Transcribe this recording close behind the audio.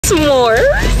s'mores.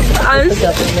 I'm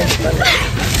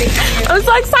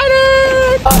so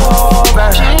excited. Oh,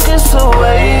 she gets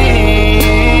away.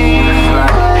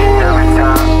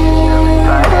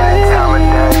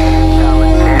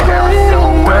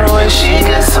 She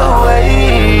gets away.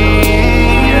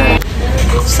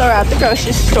 So we're at the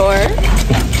grocery store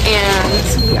and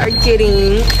we are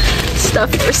getting stuff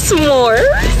for s'mores.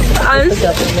 I'm so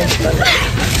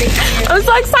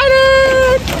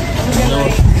excited.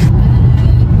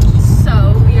 So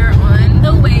we are on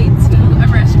the way to a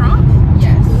restaurant.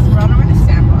 Yes, we're on our way to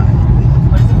Sandbar.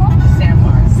 What is it called?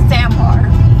 Sandbar. Sandbar.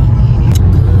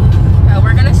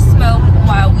 We're gonna smoke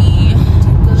while we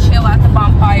chill at the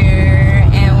bonfire,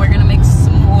 and we're gonna make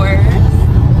s'mores.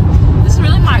 This is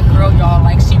really my girl, y'all.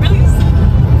 Like she really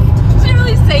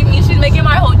saved me. She's making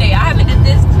my whole day. I haven't did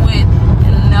this with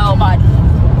nobody.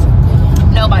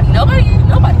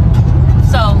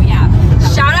 So yeah,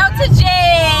 shout out to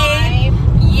Jay.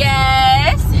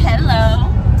 Yes, hello.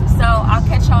 So I'll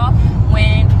catch y'all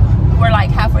when we're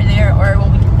like halfway there or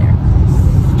when we get there.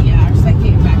 Yeah, I'm just like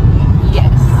getting back.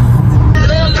 Yes.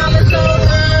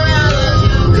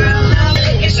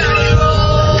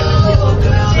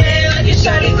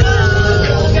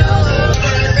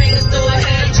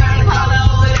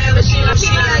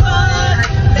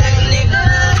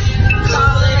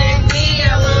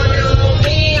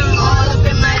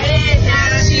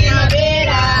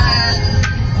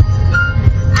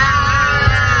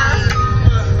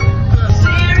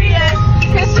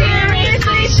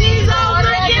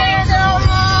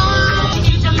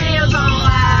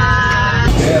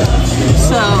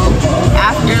 So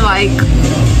after like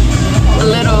a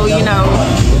little, you know,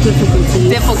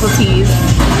 difficulties,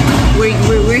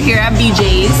 we're here at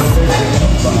BJ's.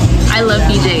 I love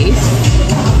BJ's.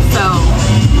 So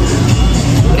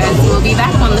guys, we'll be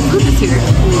back when the food is here.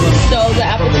 So the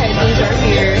appetizers are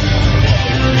here.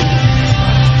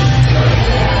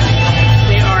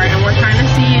 They are, and we're trying to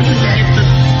see if we can get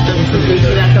the food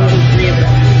so that comes with 3 of them.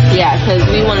 Yeah, because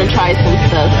we want to try some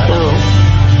stuff. So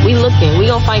we looking, we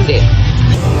gonna find it.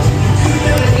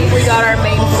 We got our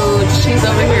main food. She's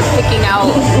over here picking out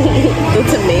The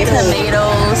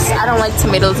tomatoes. I don't like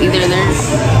tomatoes either.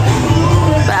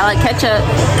 But I like ketchup.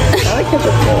 I like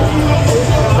ketchup too.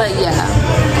 But yeah,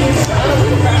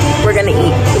 we're gonna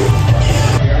eat.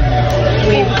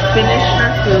 We've finished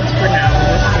our foods for now.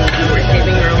 We're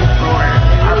saving room for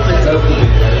our food.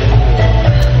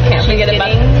 Can't forget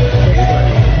about.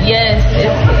 Yes,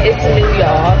 it's new,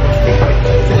 y'all.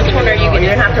 Which one are you getting?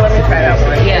 You're gonna have to let me try that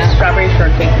one. Yeah. The strawberry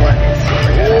shortcake one.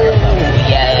 Ooh,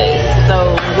 yes.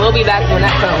 So we'll be back when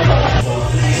that comes.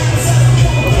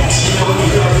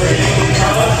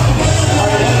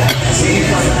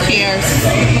 Cheers.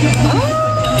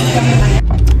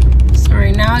 So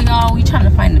right now, y'all, we trying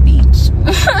to find the beach.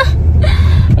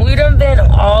 We done been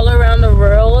all around the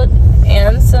world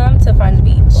and some to find the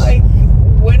beach. Like,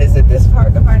 what is it this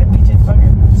part to find a beach in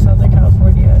fucking Southern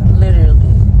California? Literally.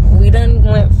 We done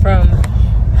went from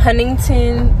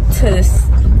Huntington to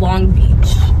Long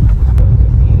Beach.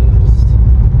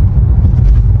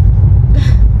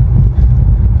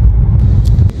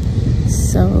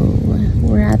 So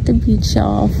we're at the beach,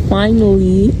 y'all,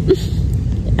 finally.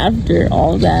 After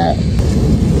all that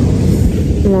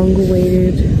long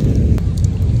awaited.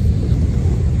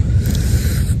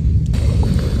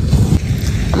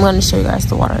 I'm gonna show you guys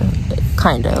the water,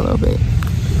 kinda a little bit.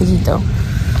 Poquito.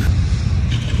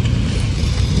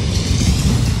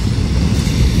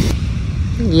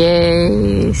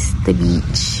 Yes, the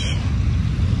beach.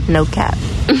 No cap.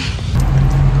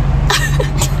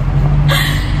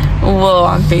 Whoa,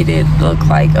 I'm faded. Look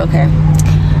like, okay.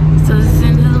 So this is the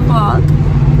end of the vlog.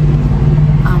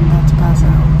 I'm about to pass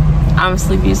out. I'm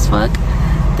sleepy as fuck.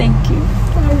 Thank you.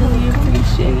 I really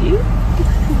appreciate you.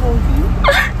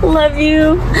 Love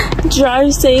you.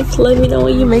 Drive safe. Let me know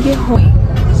when you make it home.